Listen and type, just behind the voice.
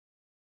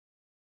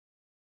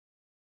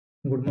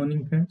Good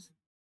morning friends.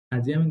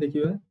 आज आम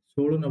देखा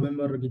 16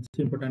 नवेम्बर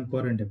किसी इंपोर्टाट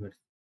करेन्ट अफेयर्स।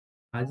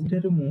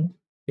 आज मु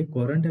ए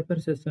करेन्ट अफेयर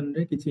सेशन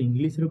रे किसी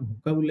इंग्लिश रो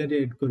वोकाबुलरी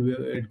ऐड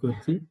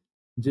करछि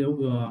जे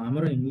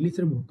हमर इंग्लिश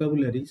रो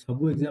वोकाबुलरी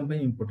सब एग्जाम पे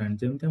इंपोर्टेंट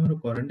जेमति हमर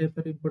करेन्ट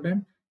अफेयर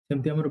इंपोर्टेंट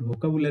सेमति हमर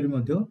वोकाबुलरी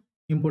मध्ये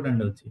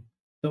इंपोर्टेंट अछि।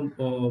 तो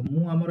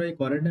मु हमर ए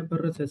करेन्ट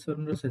अफेयर रो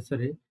सेशन रो शेष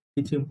रे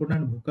किसी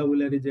इंपोर्टेंट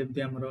वोकाबुलरी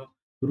जेमति हमर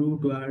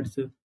root words,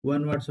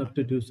 one word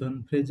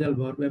substitution, phrasal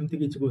verb एमति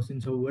किसी क्वेश्चन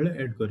सब बेले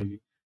ऐड करबी।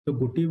 तो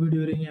गोटे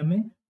वीडियो रे ही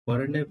हमें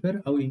करेन्ट अफेयर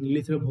और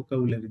इंग्लिश रो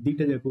वोकाबुलरी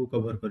दीटा जाक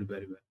कवर कर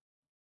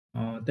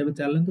परिबा। तबे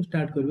चलंतु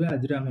स्टार्ट करबा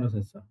आज रे हमर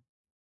सेशन।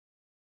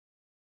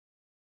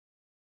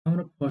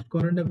 हमर फर्स्ट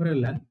करेन्ट अफेयर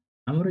हला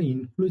हमर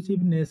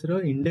इनक्लूसिवनेस रो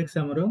इंडेक्स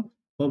हमर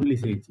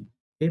पब्लिश हेछि।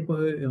 ए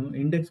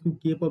इंडेक्स को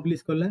के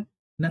पब्लिश कला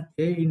ना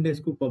ए इंडेक्स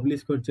को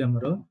पब्लिश करछि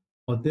हमर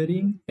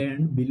अदरिंग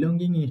एंड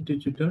बिलोंगिंग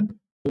इंस्टीट्यूशन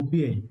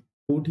ओबीआई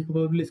कोठी को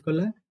पब्लिश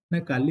कला ना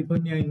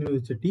कैलिफोर्निया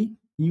यूनिवर्सिटी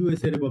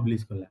यूएसए रे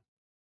पब्लिश कला।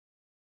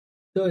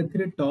 तो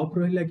एथिरे टॉप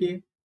रहिला कि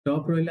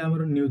टॉप रहिला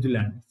हमर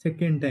न्यूजीलैंड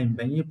सेकंड टाइम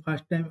पे, ये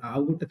फर्स्ट टाइम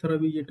आउ गोटे थरा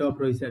भी ये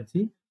टॉप रहि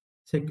सारछि।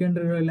 सेकंड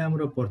रे रहिला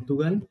हमर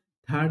पोर्तुगाल,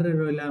 थर्ड रे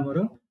रहिला हमर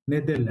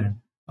नेदरलैंड।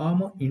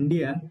 हम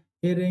इंडिया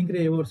ए रैंक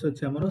रे ए वर्ष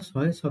अछि हमर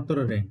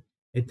 117 रैंक।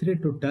 एथिरे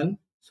टोटल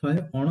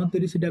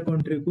 129 टा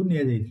कंट्री को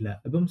निया जाइथिला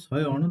एवं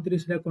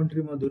 129 टा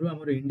कंट्री मधुरु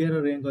हमर इंडिया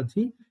रो रैंक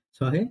अछि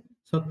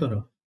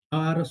 117।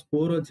 आर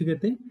स्कोर अछि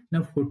केते ना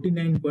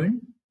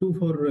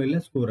 49.24 रहिला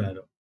स्कोर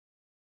आरो।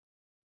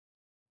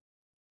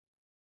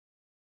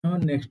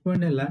 नेक्स्ट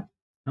पॉइंट है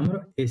हमर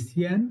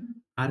एशियन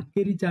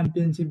आर्चरी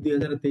चैंपियनशिप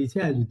 2023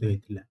 आयोजित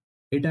होइथिला।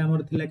 एटा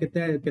हमर थिला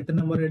केते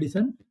नंबर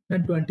एडिशन ना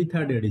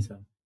 23rd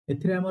एडिशन।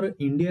 एथिरे हमर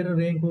इंडिया रो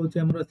रैंक होछि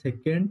हमर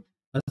सेकंड।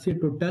 अछि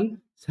टोटल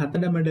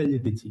 7टा मेडल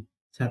जितिछि।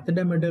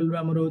 7टा मेडल रो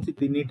हमर होछि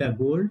 3टा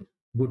गोल्ड,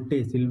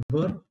 गोटे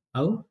सिल्वर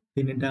आउ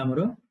 3टा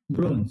हमर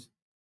ब्रोंज।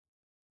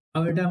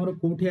 आ एटा हमर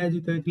कोठी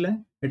आयोजित होइथिला?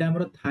 एटा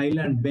हमर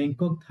थाईलैंड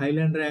बैंकॉक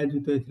थाईलैंड रे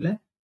आयोजित होइथिला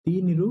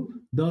 3 रु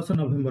 10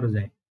 नवेम्बर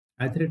जाय।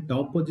 आथरे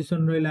टॉप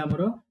पोजीशन रहिला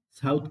हमर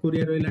साउथ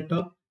कोरिया रहिला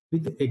टॉप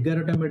विथ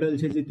 11टा मेडल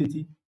से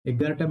जीतिछि।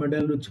 11टा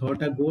मेडल रु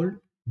 6टा गोल्ड,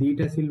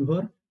 2टा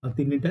सिल्वर और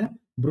 3टा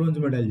ब्रोंज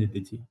मेडल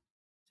जीतिछि।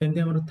 सेमति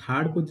हमर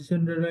थर्ड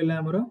पोजीशन रे रहिला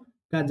हमर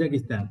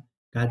काजाकिस्तान।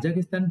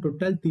 Kazakhstan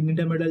total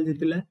 3टा medal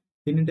जीतिला।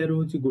 3टा रु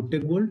होछि गोटे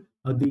गोल्ड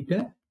और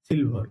 2टा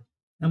सिल्वर।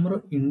 हमर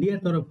इंडिया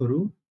तरफ रु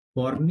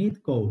परनीत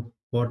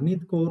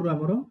कौर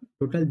हमर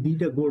टोटल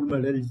 2टा गोल्ड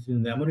मेडल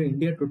जीतिछन। हमर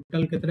इंडिया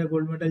टोटल केतरा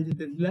गोल्ड मेडल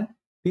जीतिथिला?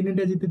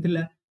 3टा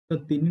जीतिथिला। तो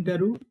 3टा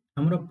रु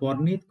हमर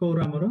परनीत कौर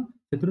हमर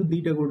सेतरु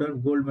 2टा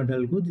गोल्ड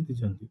मेडल को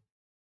जीतिछंती।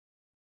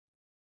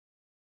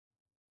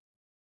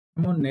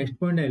 हमर नेक्स्ट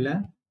पॉइंट हैला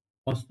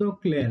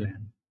अशोक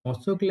लेलैंड।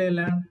 अशोक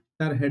लेलैंड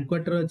तार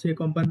हेडक्वार्टर अछि,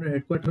 कंपनी रो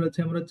हेडक्वार्टर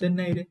अछि हमर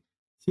चेन्नई रे।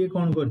 से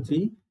कोन करछि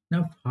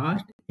ना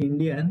first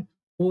Indian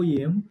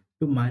OEM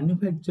to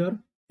manufacture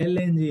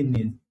LNG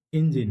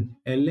engine.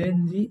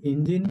 LNG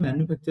engine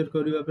manufacture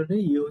करबा पर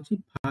ये होछि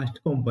फर्स्ट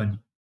कंपनी।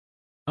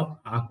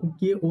 अब आकु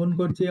के ओन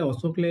करछे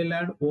अशोक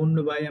लेलैंड ओन्ड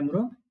बाय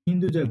हमरो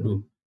हिंदुजा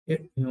ग्रुप।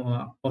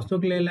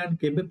 अशोक लेलैंड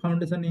केबे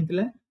फाउंडेशन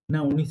हेतिला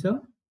ना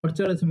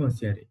 1948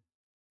 मसिया रे।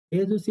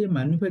 ए जो से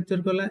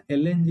मैन्युफैक्चर कला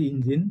एलएनजी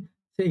इंजन,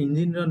 से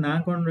इंजन रो ना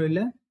कोन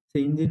रहिला? से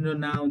इंजन रो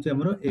ना होचे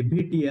हमरो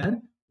एबीटीआर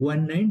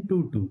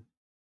 1922।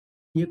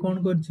 ये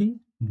कोन करछि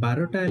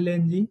 12टा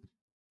एलएनजी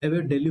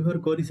एबे डिलीवर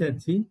करि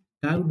सारछि।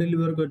 काउ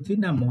डिलीवर करछि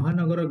ना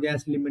महानगर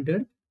गैस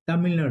लिमिटेड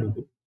तमिलनाडु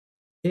को।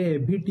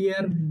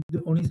 एबीटीआर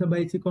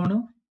 1922 कोन?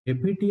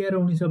 एबीटीआर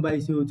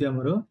 1922 होछि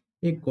हमरो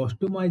एक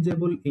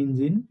customisable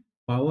engine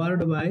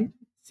powered by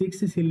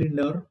 6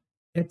 cylinder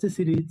H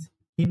series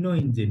हिनो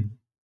engine.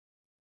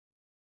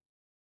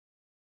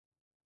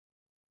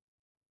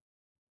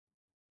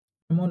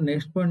 हमर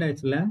next point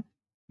आइछला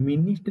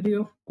ministry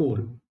of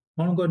coal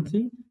कोन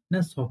करछि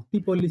ना शक्ति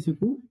पॉलिसी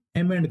को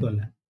एमेंड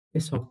कला। ए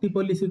शक्ति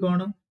पॉलिसी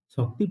कोन?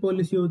 शक्ति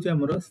पॉलिसी होछि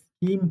हमरो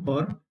scheme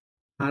for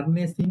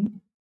harnessing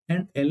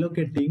and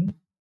allocating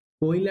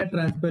कोयला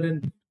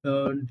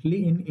ट्रांसपेरेंटली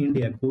इन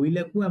इंडिया।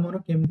 कोयला को हमरो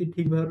केमति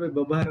ठीक भाबे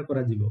व्यवहार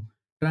करा जिवो,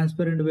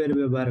 ट्रांसपेरेंट वे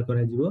व्यवहार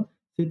करा जिवो,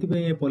 सेति पे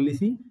ए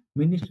policy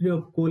ministry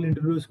of coal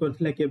introduce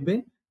करथिला केबे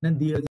ना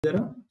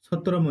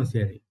 2017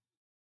 मसिया रे।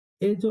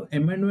 ए जो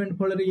अमेंडमेंट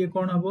फल रे ये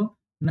कोन हबो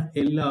ना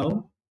allow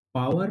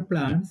power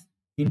plants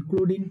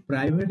including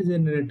private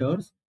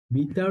generators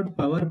without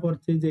power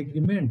purchase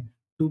agreement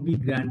to be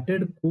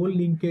granted coal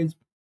linkage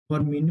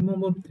for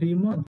minimum of 3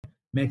 month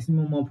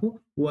maximum of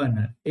 1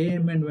 year। A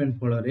amendment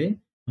फल रे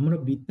हमरो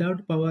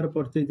विदाउट पावर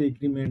परचेज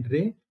एग्रीमेंट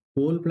रे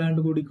कोल प्लांट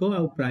गुडी को आ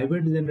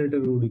प्राइवेट जनरेटर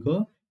गुडी को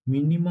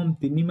minimum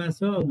 3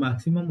 मास और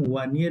maximum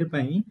 1 year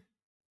पई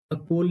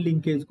कोल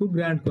linkage को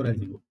grant करा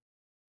जिवो।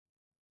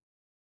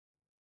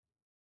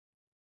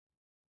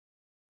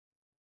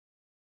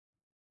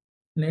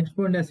 नेक्स्ट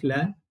पॉइंट आसला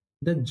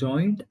the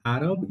joint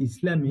Arab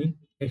Islamic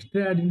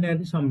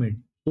extraordinary summit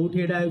कोठी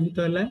एटा आयोजित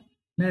होला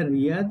ना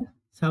रियाद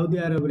सऊदी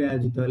अरब रे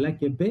आयोजित होला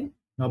केबे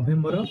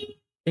नवेम्बर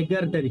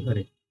 11 तारिख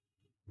रे।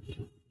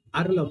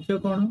 आर लक्ष्य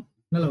कोन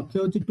ना लक्ष्य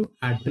होछि to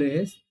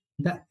address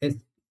the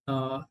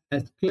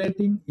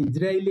escalating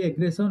Israeli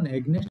aggression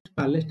against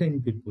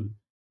Palestine people.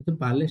 तो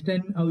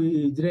Palestine और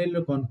Israel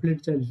रो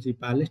conflict चलची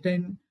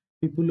Palestine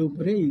people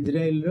ऊपर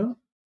Israel रो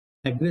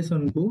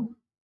aggression को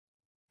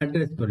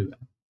address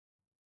करिबा।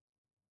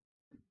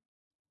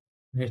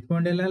 नेक्स्ट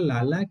पॉइंट है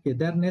लाला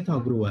केदारनाथ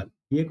अग्रवाल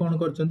ये कौन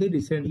करछंती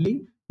रिसेंटली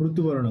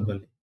मृत्युवरण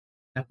कले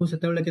ताको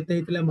सेतेबेले केते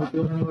हितला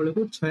मृत्युवरण बेले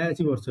को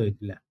 86 वर्ष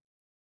हितला।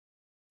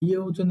 ये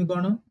होचंदी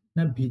कोन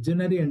ना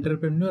visionary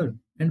entrepreneur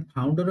and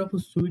founder of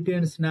sweet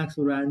and snacks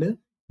brand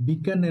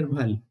Bikaner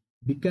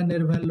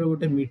भाल रो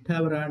गोटे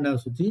मिठा ब्रांड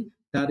आसुची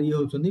तार ये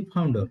होचंदी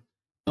फाउंडर।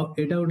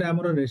 और एटा गोटे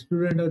हमर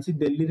रेस्टोरेंट अछि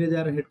दिल्ली रे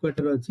जार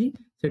हेडक्वार्टर अछि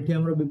सेठी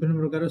हमर विभिन्न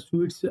प्रकार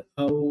स्वीट्स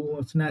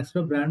और स्नैक्स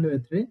रो ब्रांड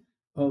एथरे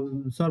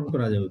सर्व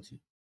करा जाउची।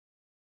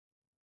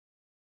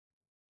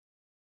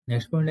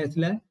 नेक्स्ट पॉइंट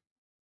आसला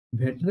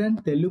वेटरान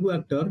तेलुगु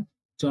एक्टर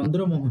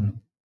चंद्रमोहन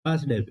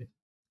पास डेबे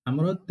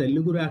हमर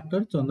तेलुगु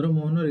एक्टर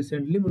चंद्रमोहन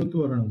रिसेंटली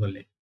मृत्युवरण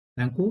कले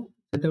तांको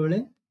सेतेबेले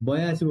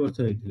 82 वर्ष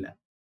होइतिला।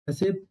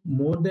 से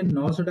मोर देन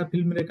 900 टा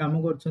फिल्म रे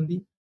काम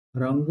करछंती।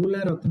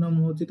 रंगुला रत्नम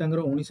होची तांगर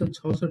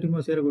 1966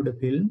 मसिया रे गोटे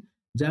फिल्म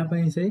जा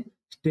पई से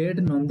स्टेट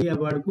नंदी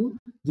अवार्ड को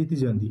जीति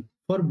जंदी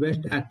फॉर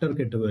बेस्ट एक्टर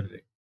कैटेगरी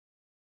रे।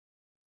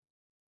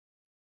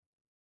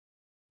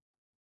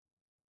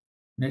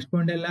 नेक्स्ट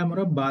पॉइंट है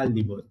हमर बाल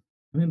दिवस।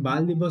 हमें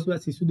बाल दिवस बा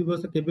शिशु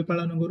दिवस केबे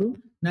पालन करू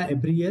ना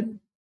एवरी ईयर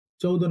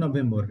 14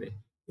 नवंबर रे।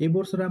 ए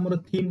वर्ष रा हमर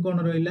थीम कोन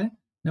रहिला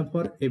ना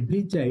for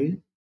every child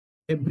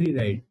every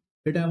right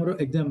एटा हमर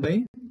एग्जाम भाई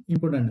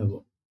इंपोर्टेंट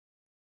हबो।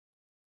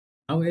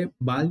 आ ए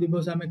बाल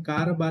दिवस हमें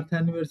कार बर्थ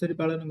एनिवर्सरी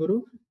पालन करू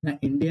ना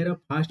इंडिया रा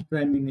first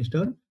prime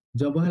minister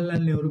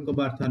Jawaharlal Nehru को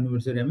बर्थ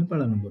एनिवर्सरी हमें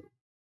पालन करू।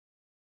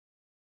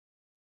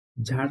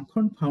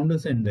 झारखंड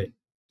फाउंडेशन रे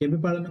केबे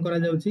पालन करा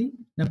जाउची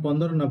ना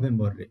 15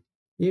 नवंबर रे।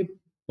 ए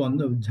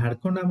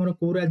झारखंड हमर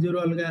को राज्य रो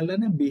अलगा हला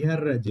ना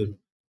बिहार राज्य रो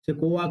से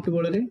को एक्ट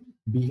बोले रे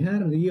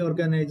बिहार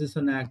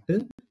रीऑर्गेनाइजेशन एक्ट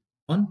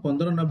ऑन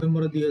 15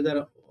 नवंबर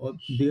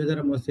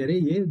 2000 मसिया रे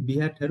ये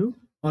बिहार थारु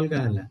अलगा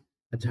हला।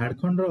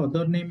 झारखंड रो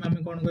अदर नेम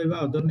हमें कोन कहबा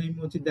अदर नेम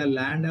होची द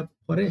लैंड ऑफ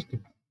फॉरेस्ट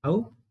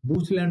आउ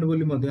बुश लैंड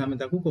बोली मध्ये हमें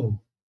ताकू कहू।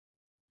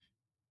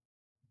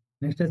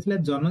 नेक्स्ट आसला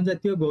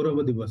जनजातीय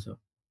गौरव दिवस।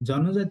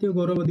 जनजातीय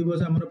गौरव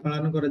दिवस हमर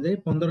पालन करा जाय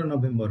 15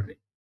 नवंबर रे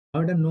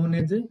और एटा नोन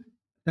एज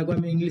ताको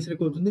हम इंग्लिश रे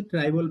कहउछंती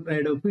tribal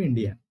pride of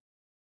India.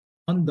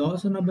 On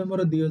 10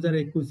 November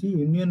 2021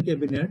 union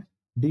cabinet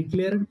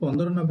declared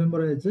 15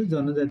 November as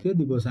जनजातीय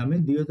दिवस। हमें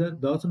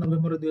 10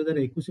 नवंबर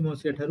 2021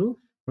 मसिया ठारू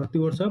प्रति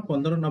वर्ष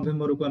 15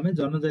 नवंबर को हमें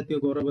जनजातीय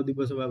गौरव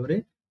दिवस भाबरे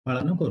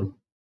पालन करू।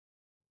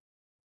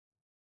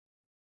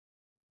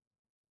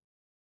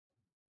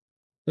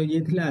 तो ये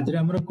थिला आज रे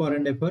हमर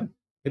करंट अफेयर।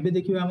 एबे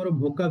देखिबा हमर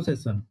vocab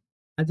सेशन।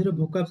 आज रे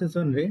vocab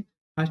सेशन रे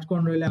फर्स्ट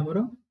कोन रहला हमर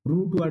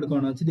रूट वर्ड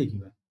कोन अछि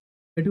देखिबा।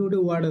 एठी गोटे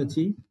वर्ड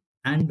अछि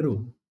एंड्रो।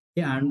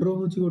 ए एंड्रो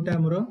होछि गोटे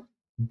हमर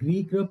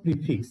ग्रीक रो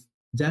प्रीफिक्स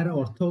जार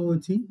अर्थ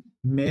होछि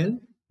मेल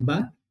बा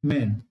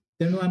मेन।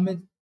 तेनु हमें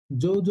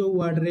जो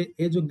वर्ड रे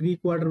ए जो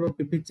ग्रीक वर्ड रो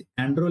प्रीफिक्स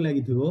एंड्रो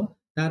लागिथिबो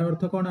तार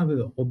अर्थ कोन हबे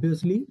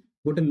ऑब्वियसली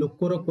गोटे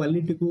लोकर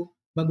क्वालिटी को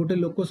बा गोटे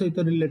लोक सहित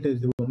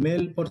रिलेटेड थिबो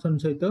मेल पर्सन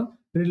सहित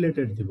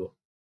रिलेटेड थिबो।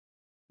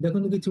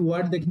 देखंतु किछि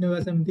वर्ड देखनेबा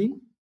सेमति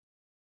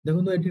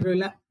देखंतु एठी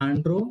रहला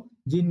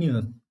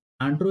एंड्रोजिनियस।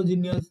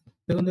 एंड्रोजिनियस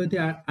देखंतु एठी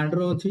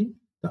एंड्रो अछि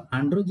तो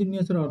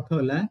एंड्रोजिनियस रो अर्थ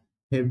होला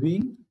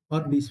हैविंग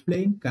और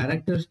displaying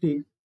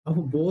characteristic of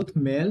both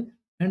male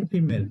and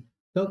female.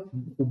 तो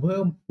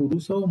उभय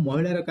पुरुष और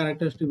महिला रो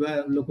कैरेक्टरिस्टिक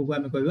लोक को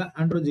हमें कहबा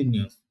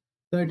एंड्रोजिनियस।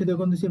 तो एठी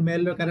देखंतु से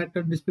मेल रो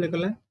कैरेक्टर डिस्प्ले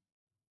कला।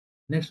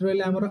 नेक्स्ट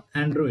रहला हमर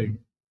एंड्रॉइड।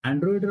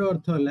 एंड्रॉइड रो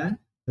अर्थ होला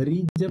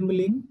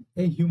रिजेम्बलिंग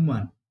ए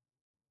ह्यूमन।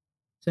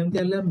 सेमति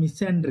हला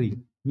मिसैंड्री।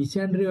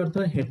 मिसैंड्री अर्थ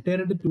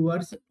hated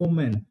towards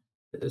women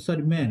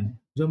sorry main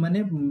जो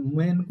माने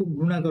मेन को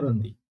घृणा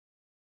करंदी।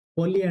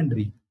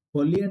 पॉलीएंड्री।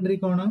 पॉलीएंड्री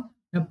कोन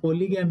ना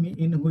polygamy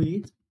in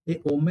which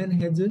a woman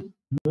has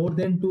more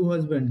than 2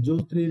 husband. जो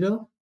स्त्री रो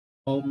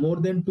more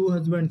than 2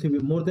 husband थिबे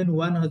more than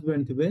 1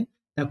 husband थिबे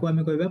ताको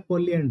हमें कहबा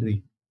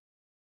पॉलीएंड्री।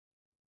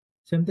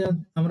 सेमते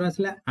हमरा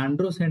असला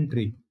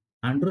एंड्रोसेंट्रिक।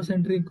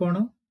 एंड्रोसेंट्रिक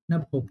कोन ना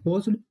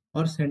फोकस्ड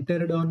और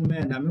सेंटर्ड ऑन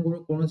मेन। हमें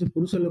कोनोसी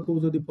पुरुष लोक को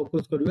जदी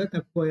फोकस करबा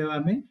ताको कहबा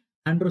हमें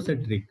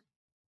एंड्रोसेंट्रिक।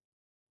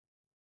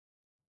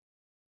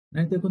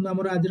 नै देखुन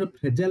हमर आज रो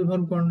फ्रेजल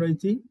वर्ब कोन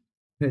रहिछि।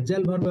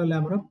 फ्रेजल वर्ब होला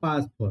हमर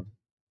पास्ट फॉर्म।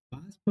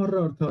 पास्ट फॉर्म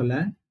रो अर्थ होला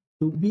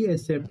to be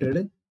accepted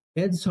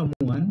as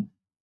someone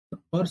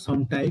और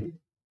सम टाइप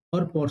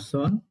और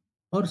पर्सन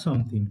और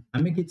समथिंग।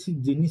 हमें किछि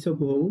जिनिस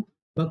को हो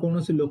बा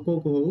कोनोसी लोक को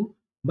हो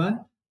बा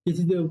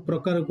किछि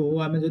प्रकार को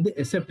हमें जदी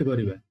एक्सेप्ट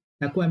करबा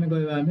ताको हमें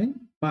कहबा हमें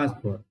पास्ट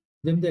फॉर्म।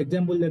 जेमते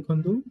एग्जांपल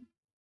देखंतु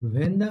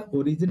when the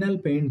original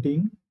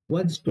painting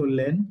was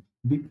stolen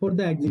before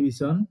the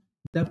exhibition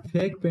the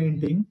fake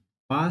painting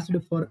passed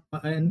for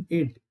an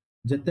it.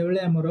 जते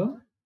बेले हमरो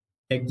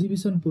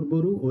एग्जीबिशन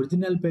पूर्वरु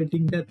ओरिजिनल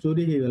पेंटिंग ता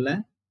चोरी हे गला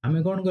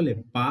हमें कोन कले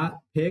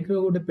फेक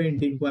रो गोटे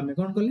पेंटिंग को हमें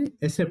कोन कले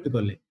एक्सेप्ट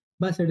कले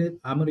बा सेडे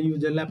हमर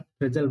यूज हला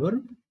phrasal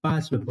verb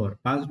past for.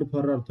 Past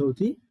for earth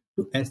होची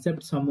टू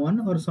एक्सेप्ट समवन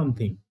और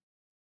समथिंग।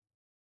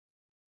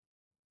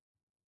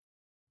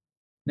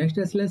 नेक्स्ट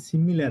आसला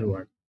सिमिलर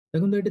वर्ड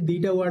देखो ये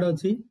दुईटा वर्ड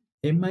अच्छी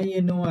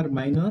MINOR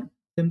माइनर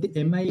सेमती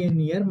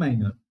MINER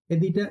माइनर ए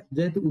दुईटा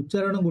जेहेतु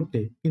उच्चारण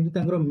गोटे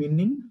किंतु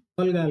मीनिंग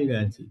अलग अलग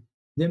अच्छी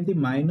जमती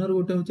माइनर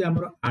गोटे हूँ आम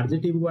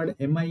एडजेक्टिव वर्ड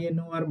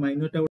MINOR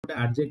माइनर गोटे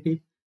एडजेक्टिव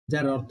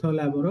जार अर्थ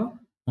है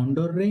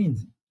अंडर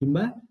रेंज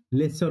किंबा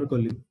लेसर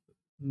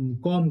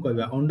कम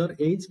कहवा अंडर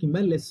एज किंबा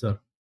लेसर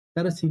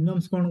तार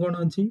सिनोम्स कौन कौन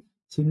अच्छी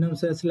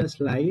सिनोम्स आसला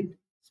slight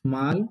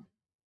small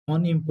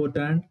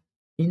unimportant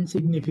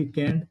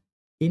insignificant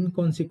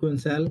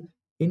inconsequential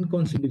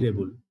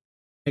इनकंसिडरेबल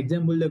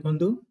example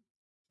देखंतु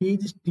he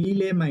is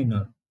still a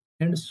minor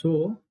and so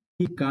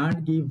he can't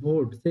give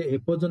vote से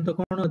एपर्यंत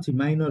कौन अच्छी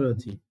माइनर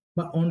अच्छी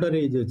बा अंडर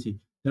एज अच्छी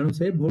तेणु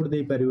से भोट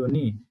दे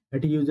पारिबनी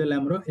एटी यूजुअली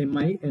हमरो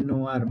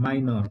MINOR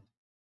माइनर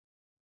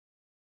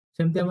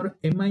सेमती हमरो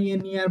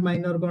MINER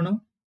माइनर कोन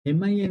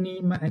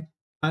MINER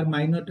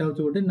माइनर टा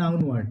होचे गोटे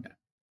नाउन वर्ड टा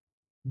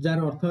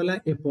जार अर्थ होला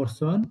a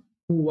person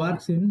who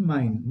works in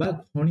mine बा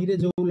खणी रे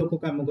जो लोक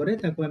काम करे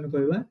ताको हम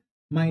कहबा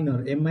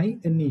माइनर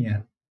MINER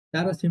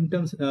तार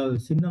सिम्पटम्स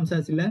सिनोम्स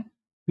आसिला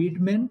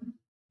पिटमैन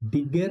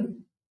डिगर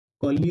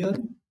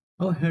कलियर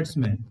और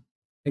हेड्समैन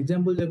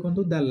एग्जांपल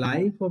देखंतु the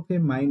life of A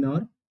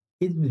minor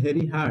is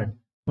very hard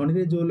खणी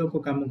रे जो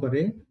लोक काम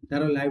करे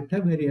तार लाइफ टा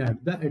very hard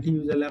the eighty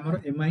usually हमर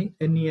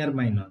MINER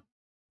माइनर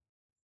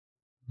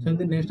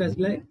सेमती next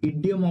आसिला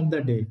idiom of the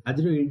day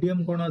आज रो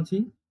इडियम कोन अछि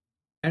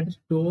एट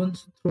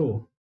स्टोन्स थ्रो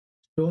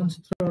रो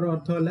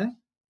अर्थ होला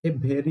a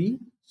very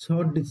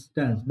short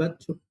distance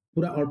but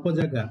पूरा अल्प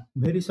जगह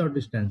वेरी शॉर्ट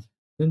डिस्टेंस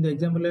जेंत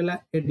एग्जांपल होला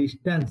ए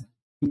distance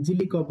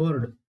easily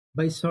covered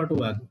by short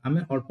walk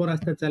आमे अल्प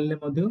रास्ता चलले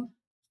मध्य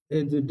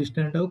ए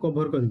डिस्टेंस टा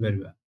कवर करि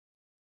परबा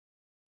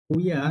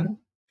we are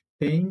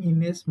staying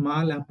in A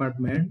small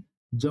apartment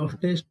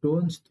just a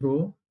stone's throw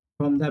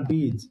from the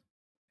beach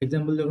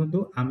example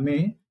देखंतु आमे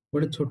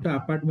गोटे छोट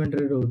अपार्टमेंट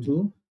रे रहउछु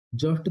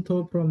just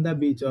throw from the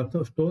beach earth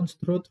stone's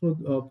throw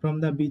from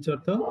the beach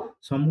अर्थ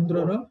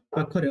समुद्र रो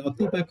पाखरे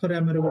अति पाखरे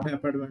आमे गोटे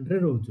अपार्टमेंट रे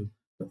रहउछु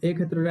तो ए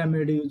क्षेत्र रे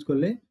आमे एडी यूज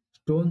करले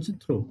स्टोन्स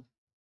थ्रो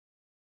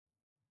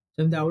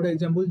सेमती out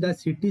example the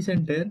city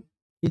centre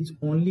is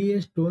only A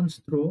stone's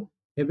throw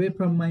away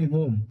from my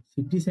home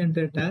city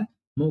centre टा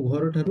मो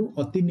घर ठारू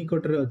अति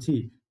निकट रे अछि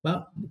बा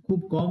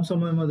खूब कम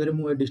समय मधे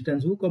मु ए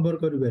डिस्टेंस को कवर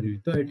करि परिबी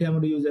तो एठी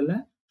हमर यूज होला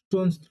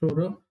स्टोन्स थ्रो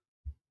रो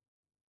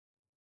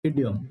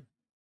इडियम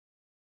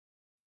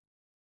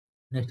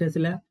नेक्स्ट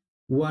आसला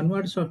वन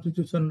वर्ड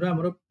सब्स्टिट्यूशन रा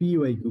हमर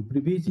PYQ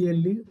प्रीवियस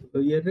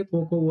ईयर रे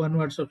को one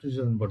word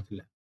substitution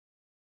पड़थिला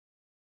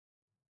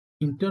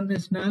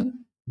international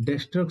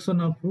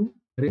destruction of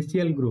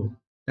racial group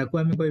ताको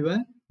हम कहबा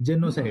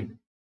जेनोसाइड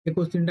ए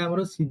क्वेश्चन टा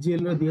हमर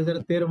CGL रो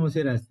 2013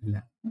 मसे रे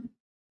आस्थिला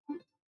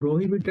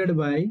प्रोहिबिटेड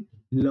बाय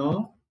लॉ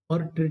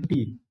और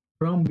ट्रीटी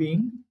फ्रॉम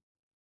बीइंग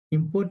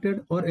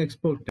इंपोर्टेड और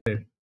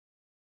एक्सपोर्टेड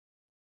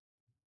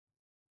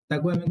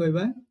ताको हम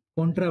कहबा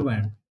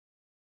कॉन्ट्राबैंड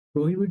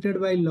प्रोहिबिटेड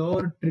बाय लॉ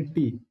और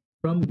ट्रीटी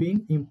फ्रॉम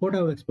बीइंग इंपोर्ट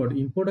और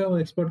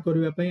एक्सपोर्ट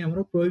करबा पई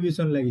हमरो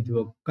प्रोहिबिशन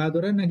लागिथिबो का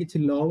द्वारा ना किछि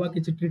लॉ वा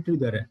किछि ट्रीटी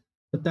द्वारा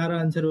तो तार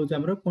आंसर होछ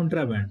हमरो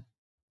contraband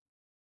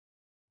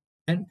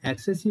and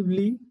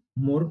excessively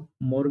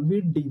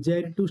मोरबिड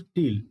desire to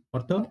steal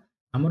अर्थ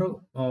हमरो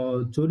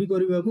चोरी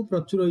करबा को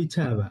प्रचुर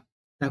इच्छा हवा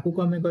ताको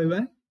को हमें कहबा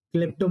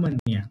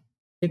क्लेप्टोमानिया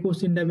ए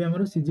क्वेश्चन टा भी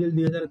हमरो CGL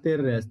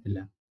 2013 रे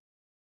आस्थिला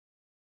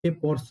a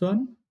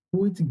person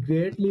who is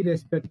greatly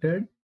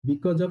respected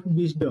because of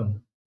wisdom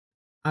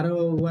आरो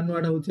वन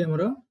वर्ड होचे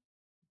हमरो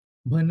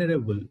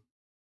vulnerable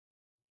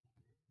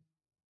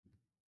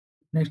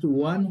next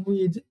one who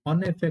is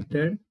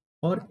unaffected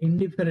और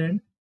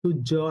indifferent to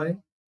Joy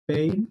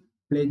pen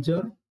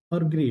pleasure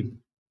और grief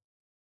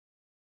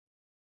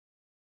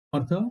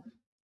earth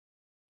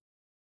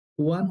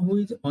one who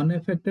is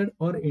unaffected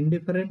और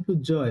इंडिफरेंट टू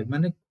जॉय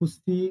माने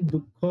खुशी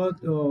दुख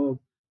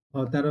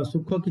तार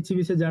सुख किछि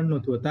भी से जान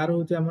नथुव तार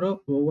होचे हमरो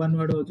वन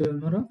वर्ड होचे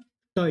हमरो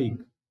stoic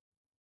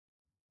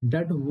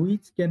that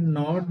which can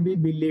not be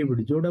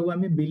believed जोडा को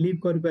हमें बिलीव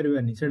करि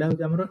परिबानी सेडा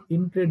होचे हमरो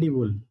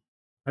इनक्रेडिबल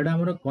एडा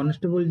हमरो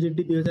कांस्टेबल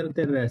जीटी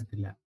 2013 रे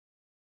आस्थिला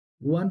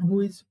one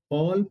who is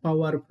all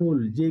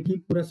powerful जे कि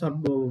पूरा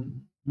सब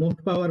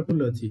मोस्ट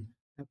पावरफुल अछि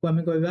ताको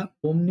हमें कहबा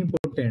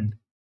omnipotent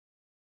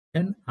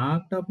an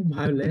act of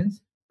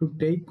violence to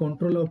take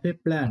control of A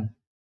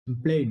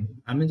plane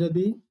आमे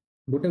जदी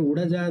गोटे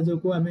उड़ा जहाज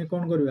को आमे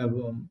कोन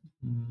करबा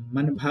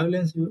माने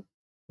वायलेंस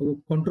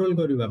कंट्रोल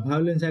करबा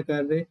वायलेंस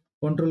आकार रे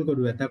कंट्रोल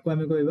करबा ताको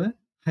आमे कहबा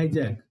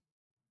हाईजैक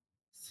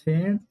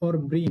सेंड और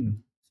bring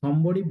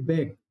somebody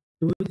back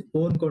to his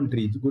own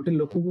countries गोटे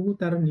लोक को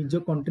तार निज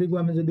कंट्री को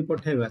आमे जदी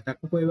पठाइबा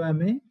ताको कहबा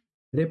आमे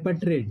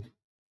रेपाट्रिएट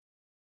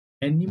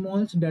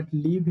animals that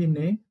live in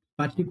a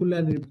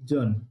particular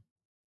reason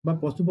बा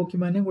पशु पक्षी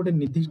माने गोटे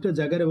निर्दिष्ट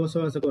जगह रे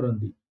बसवास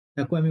करंती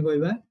ताको आमे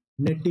कहबा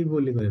नेटिव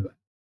बोली कहबा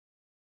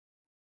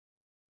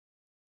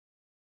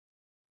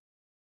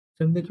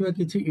सेम देखिबा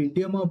किछि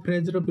idiom of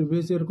phrase row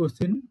previous year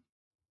question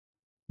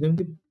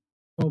जेमति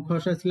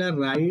first आसला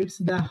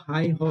राइड्स द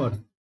हाई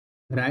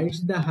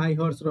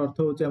हॉर्स रो अर्थ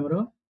होचे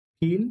हमरो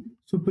फील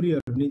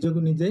सुपीरियर निज को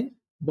निजे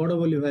बड़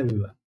बोली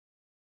भाबिबा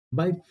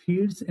बाय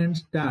फीड्स एंड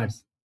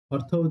स्टार्ट्स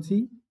अर्थ होची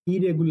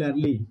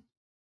इरेगुलारली।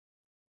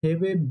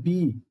 Have A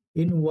be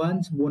in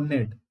ones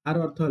bonnet are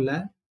अर्थ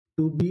होला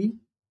to be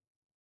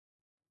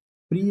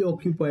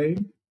preoccupied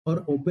or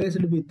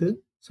obsessed with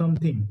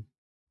something।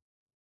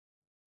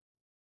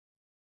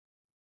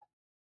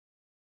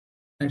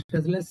 Next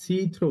आसला सी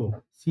थ्रो।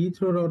 सी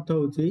थ्रो अर्थ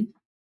होची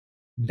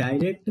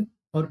डायरेक्ट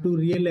और to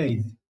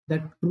realise the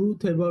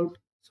truth about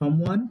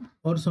someone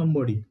और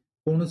समबडी।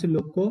 कोनोसी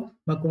लोक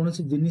बा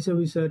कोनोसी जिनिस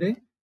विषय रे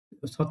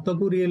सत्य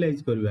को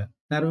रियलाइज करबा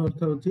तार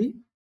अर्थ होची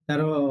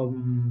तार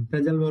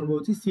फ्रेजल वर्ब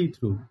होची सी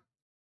through.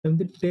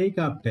 सेमति take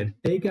after.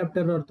 Take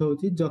after अर्थ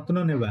होची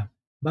जत्न नेबा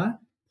बा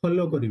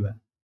फॉलो करिबा।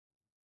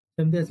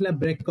 सेमति आसला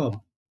ब्रेकअप।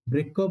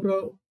 ब्रेकअप रो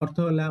अर्थ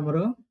होला हमर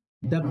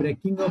द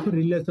ब्रेकिंग ऑफ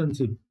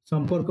रिलेशनशिप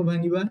संपर्क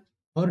भांगिबा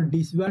और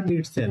डिसबैंड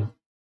इटसेल्फ।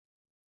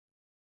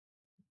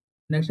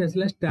 नेक्स्ट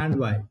आसला स्टैंड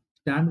बाय।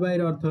 स्टैंड बाय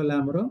रो अर्थ होला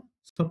हमर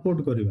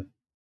सपोर्ट करिबा।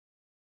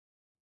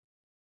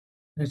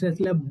 नेक्स्ट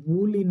आसला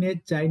bull in A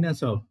China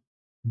shop.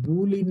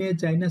 Bull in A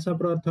China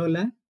shop रो अर्थ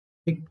होला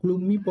ए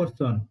क्लूमी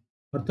पर्सन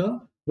अर्थ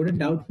गोटे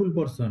डाउटफुल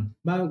पर्सन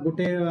बा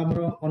गोटे हमर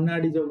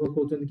अनाडी जो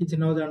कहउछन किछ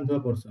न जानथवा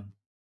पर्सन।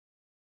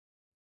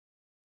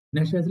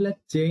 नेक्स्ट आसला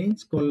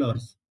चेंज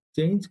कलर्स।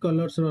 चेंज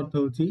कलर्स रो अर्थ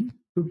होची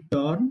टू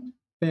टर्न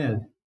पेल।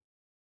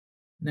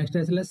 नेक्स्ट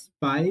आसला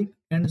spike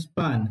and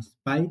span.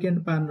 Spike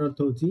and पान रो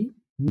अर्थ होची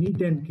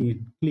नीट एंड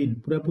क्लीन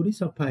पूरा पूरी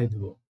सफा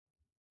हेतबो।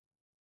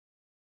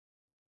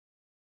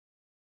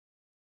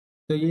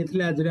 तो ये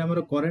थिले आज रे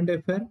हमर करंट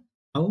अफेयर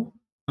आउ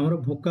हमर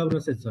vocab रो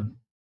सेशन।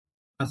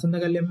 आसंता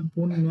काली हम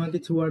पुन नुवा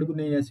किछ वर्ड को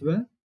नै आसीबा।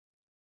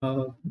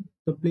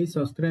 तो please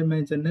subscribe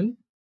my channel.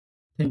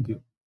 Thank you.